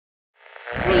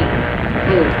3, 2,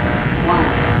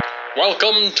 1.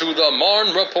 Welcome to the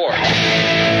Marne Report.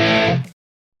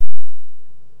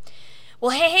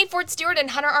 Well, hey, Fort Stewart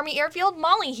and Hunter Army Airfield,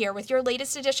 Molly here with your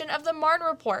latest edition of the Marne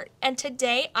Report. And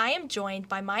today I am joined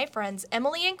by my friends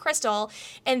Emily and Crystal,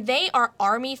 and they are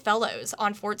Army Fellows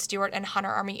on Fort Stewart and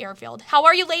Hunter Army Airfield. How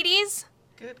are you, ladies?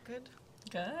 Good.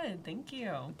 Good, thank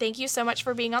you. Thank you so much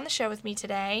for being on the show with me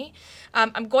today.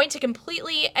 I'm going to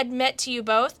completely admit to you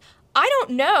both, I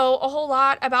don't know a whole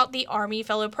lot about the Army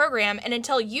Fellow Program, and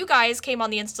until you guys came on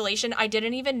the installation, I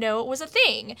didn't even know it was a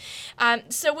thing.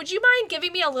 So would you mind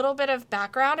giving me a little bit of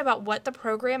background about what the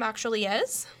program actually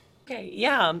is? Okay,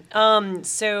 yeah.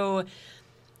 So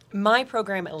my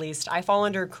program, at least, I fall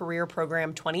under Career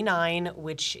Program 29,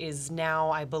 which is now,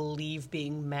 I believe,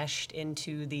 being meshed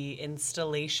into the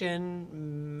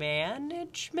Installation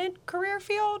Management career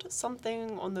field,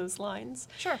 something on those lines.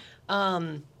 Sure.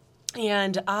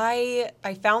 And I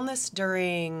found this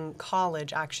during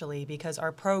college, actually, because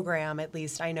our program, at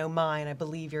least I know mine, I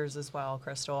believe yours as well,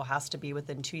 Crystal, has to be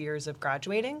within 2 years of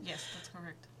graduating. Yes, that's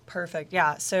correct. Perfect.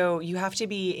 Yeah. So you have to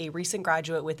be a recent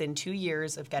graduate within 2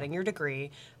 years of getting your degree.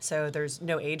 So there's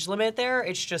no age limit there.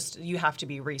 It's just you have to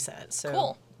be recent. So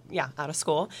Cool. Yeah, out of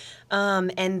school.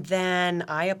 And then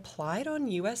I applied on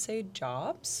USA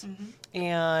Jobs,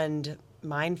 and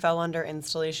mine fell under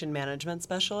Installation Management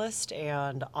Specialist.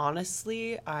 And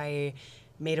honestly, I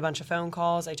made a bunch of phone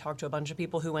calls. I talked to a bunch of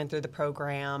people who went through the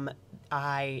program.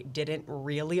 I didn't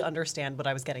really understand what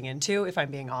I was getting into, if I'm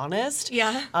being honest.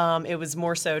 Yeah. It was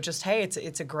more so just, hey,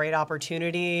 it's a great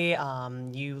opportunity.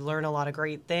 You learn a lot of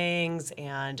great things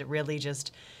and really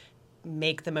just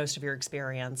make the most of your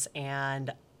experience.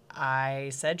 And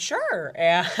I said sure,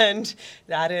 and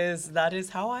that is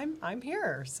how I'm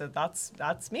here. So that's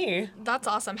me. That's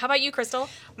awesome. How about you, Crystal?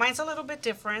 Mine's a little bit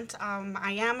different.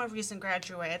 I am a recent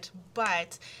graduate,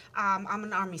 but I'm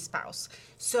an Army spouse.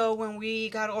 So when we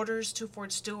got orders to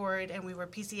Fort Stewart and we were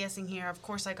PCSing here, of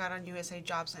course I got on USA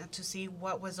Jobs to see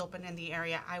what was open in the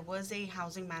area. I was a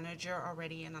housing manager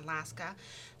already in Alaska.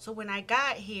 So when I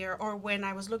got here, or when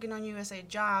I was looking on USA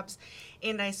Jobs,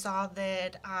 and I saw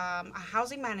that a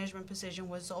housing management position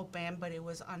was open, but it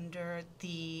was under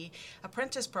the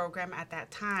apprentice program at that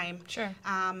time. Sure.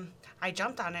 I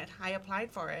jumped on it. I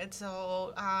applied for it.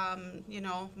 So,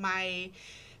 my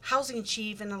housing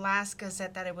chief in Alaska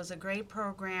said that it was a great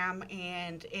program,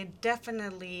 and it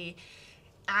definitely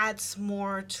adds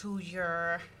more to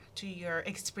your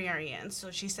experience.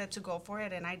 So she said to go for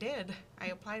it, and I did. I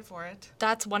applied for it.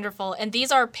 That's wonderful. And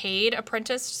these are paid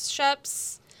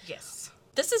apprenticeships? Yes.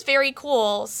 This is very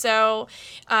cool. So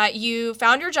you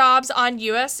found your jobs on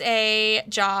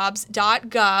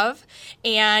usajobs.gov,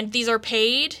 and these are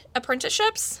paid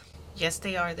apprenticeships? Yes,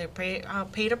 they are. They're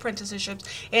paid apprenticeships.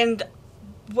 And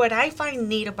what I find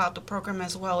neat about the program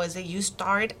as well is that you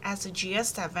start as a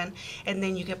GS7 and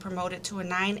then you get promoted to a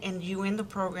 9 and you end the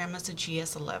program as a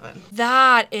GS11.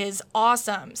 That is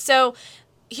awesome. So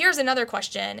here's another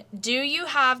question. Do you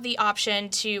have the option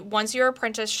to, once your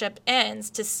apprenticeship ends,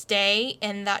 to stay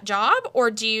in that job, or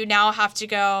do you now have to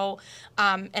go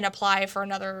and apply for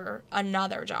another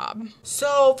job?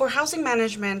 So for housing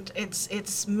management,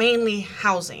 it's mainly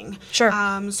housing. Sure.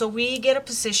 So we get a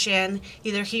position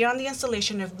either here on the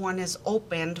installation if one is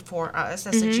opened for us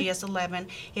as a GS11.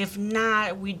 If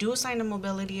not, we do sign a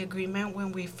mobility agreement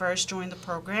when we first join the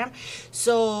program.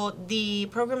 So the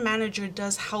program manager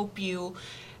does help you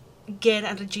get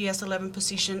at a GS11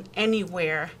 position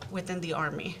anywhere within the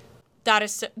Army.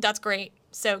 That's great.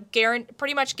 So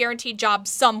pretty much guaranteed job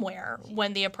somewhere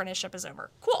when the apprenticeship is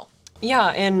over. Cool. Yeah,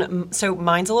 and so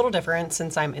mine's a little different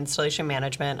since I'm installation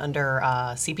management under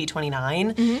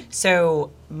CP29.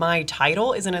 So my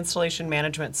title is an installation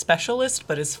management specialist,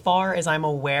 but as far as I'm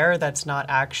aware, that's not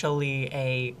actually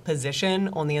a position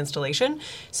on the installation.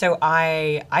 So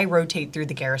I rotate through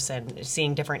the garrison,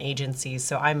 seeing different agencies.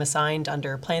 So I'm assigned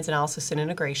under plans analysis and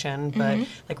integration, but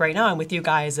like right now I'm with you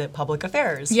guys at public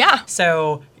affairs. Yeah.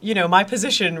 So, my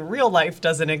position in real life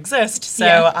doesn't exist. So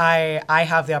Yeah. I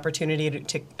have the opportunity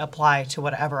to apply to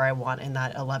whatever I want in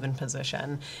that 11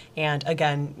 position. And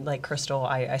again, like Crystal,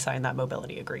 I signed that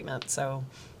mobility agreement. So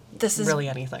This is really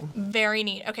anything. very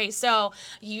neat. Okay, so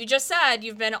you just said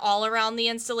you've been all around the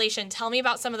installation. Tell me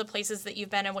about some of the places that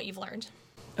you've been and what you've learned.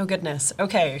 Oh, goodness.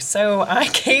 Okay, so I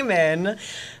came in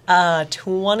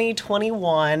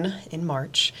 2021 in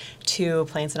March to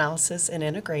plans analysis and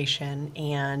integration,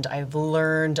 and I've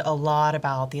learned a lot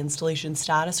about the installation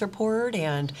status report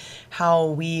and how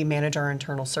we manage our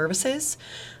internal services.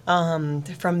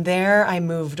 From there, I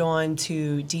moved on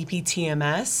to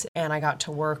DPTMS, and I got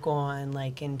to work on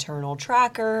like internal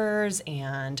trackers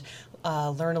and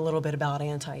learn a little bit about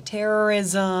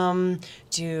anti-terrorism.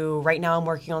 Right now I'm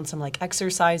working on some like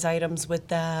exercise items with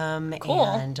them. Cool.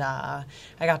 And I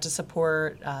got to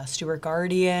support Steward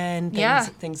Guardian,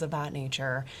 things of that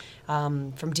nature.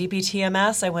 From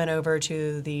DPTMS, I went over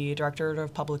to the Directorate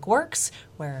of Public Works,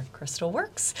 where Crystal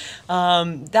works.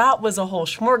 That was a whole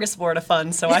smorgasbord of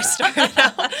fun, so I started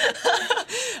out.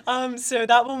 So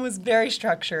that one was very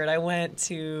structured. I went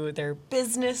to their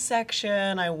business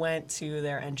section. I went to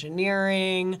their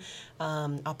engineering,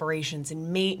 operations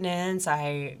and maintenance.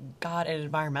 I got an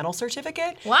environmental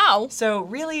certificate. Wow. So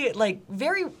really, like,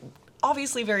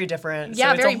 obviously very different. Yeah,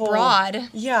 so it's very broad.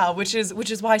 Yeah, which is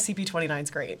why CP29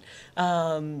 is great.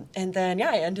 And then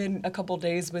I ended a couple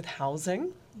days with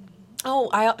housing. Oh,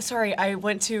 I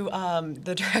went to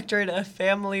the Directorate of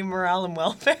Family Morale and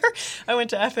Welfare. I went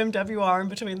to FMWR in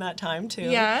between that time too.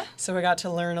 Yeah. So I got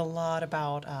to learn a lot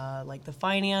about like the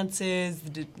finances,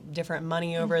 the different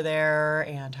money over there,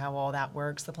 and how all that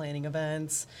works, the planning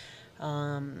events.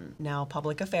 Now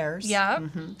public affairs. Yeah.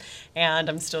 Mm-hmm. And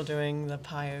I'm still doing the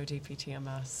PIO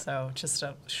DPTMS. So just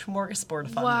a smorgasbord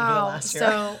of fun over the last year.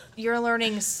 So you're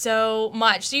learning so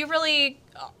much. So you really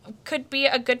could be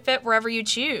a good fit wherever you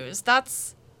choose.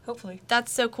 Hopefully.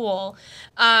 That's so cool.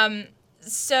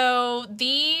 So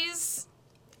these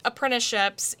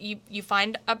apprenticeships, you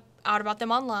find out about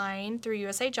them online through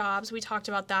USA Jobs. We talked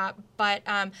about that. But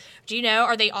do you know,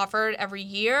 are they offered every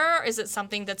year? Is it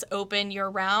something that's open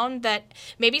year-round that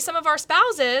maybe some of our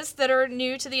spouses that are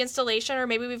new to the installation, or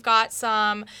maybe we've got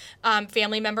some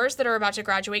family members that are about to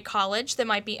graduate college that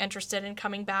might be interested in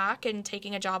coming back and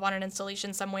taking a job on an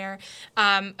installation somewhere.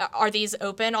 Are these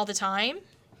open all the time?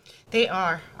 They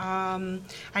are.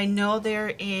 I know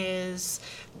there is,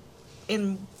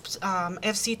 in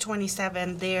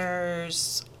FC27,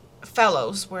 there's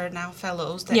fellows, we're now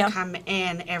fellows that come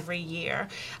in every year.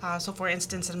 So for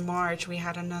instance, in March, we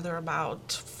had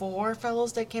about 4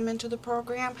 fellows that came into the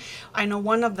program. I know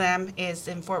one of them is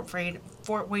in Fort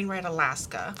Wainwright,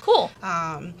 Alaska. Cool.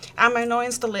 I know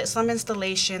some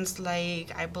installations,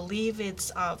 like I believe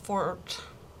it's Fort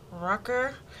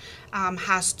Rucker,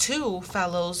 has 2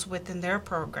 fellows within their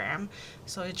program.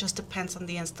 So it just depends on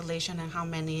the installation and how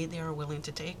many they are willing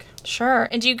to take. Sure.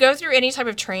 And do you go through any type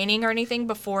of training or anything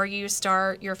before you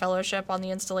start your fellowship on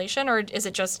the installation? Or is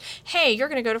it just, hey, you're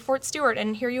going to go to Fort Stewart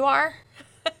and here you are?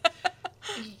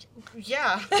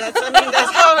 Yeah, that's how it is.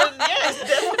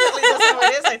 Definitely that's how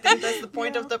it is. I think that's the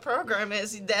point of the program,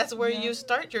 that's where you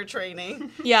start your training.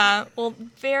 Yeah, well,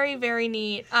 very, very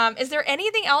neat. Is there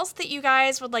anything else that you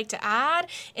guys would like to add?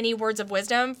 Any words of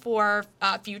wisdom for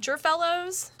future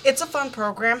fellows? It's a fun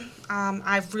program.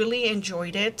 I've really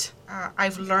enjoyed it.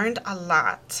 I've learned a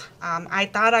lot. I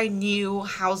thought I knew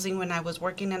housing when I was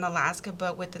working in Alaska,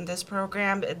 but within this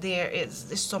program,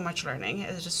 there's so much learning.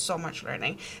 It's just so much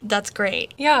learning. That's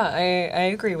great. Yeah, I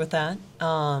agree with that.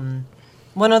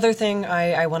 One other thing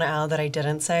I want to add that I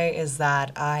didn't say is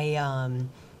that I'm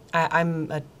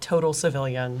a total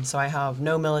civilian, so I have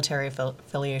no military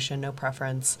affiliation, no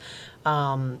preference.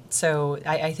 So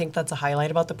I think that's a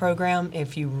highlight about the program.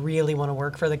 If you really want to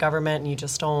work for the government and you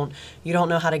don't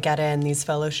know how to get in, these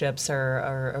fellowships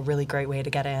are a really great way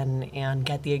to get in and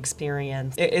get the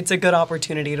experience. It's a good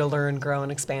opportunity to learn, grow,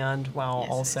 and expand while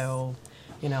also,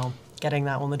 getting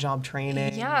that on-the-job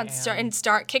training. Yeah, and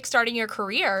start kickstarting your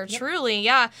career. Yep. Truly,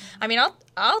 yeah. I mean,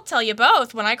 I'll tell you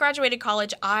both. When I graduated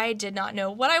college, I did not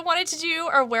know what I wanted to do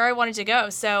or where I wanted to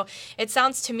go. So it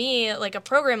sounds to me like a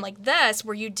program like this,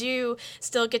 where you do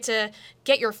still get to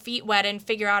get your feet wet and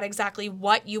figure out exactly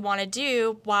what you want to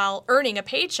do while earning a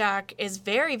paycheck, is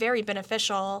very, very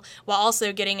beneficial, while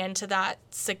also getting into that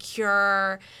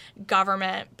secure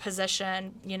government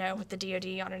position, with the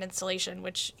DoD on an installation,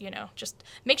 which, just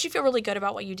makes you feel really good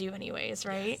about what you do anyways,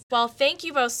 right? Yes. Well, thank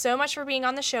you both so much for being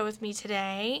on the show with me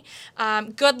today.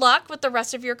 Good luck with the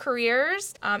rest of your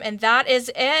careers. And that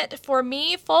is it for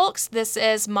me, folks. This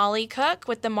is Molly Cook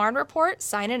with the Marne Report,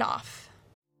 signing off.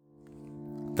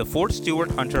 The Fort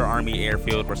Stewart Hunter Army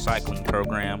Airfield Recycling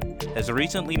Program has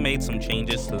recently made some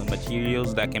changes to the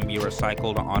materials that can be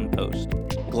recycled on post.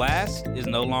 Glass is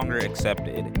no longer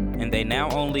accepted, and they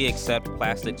now only accept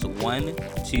plastics 1,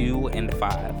 2, and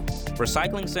 5.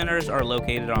 Recycling centers are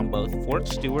located on both Fort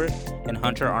Stewart and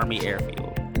Hunter Army Airfield.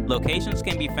 Locations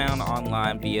can be found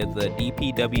online via the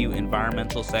DPW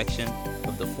Environmental section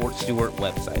of the Fort Stewart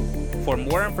website. For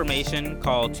more information,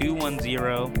 call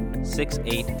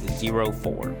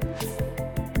 210-6804.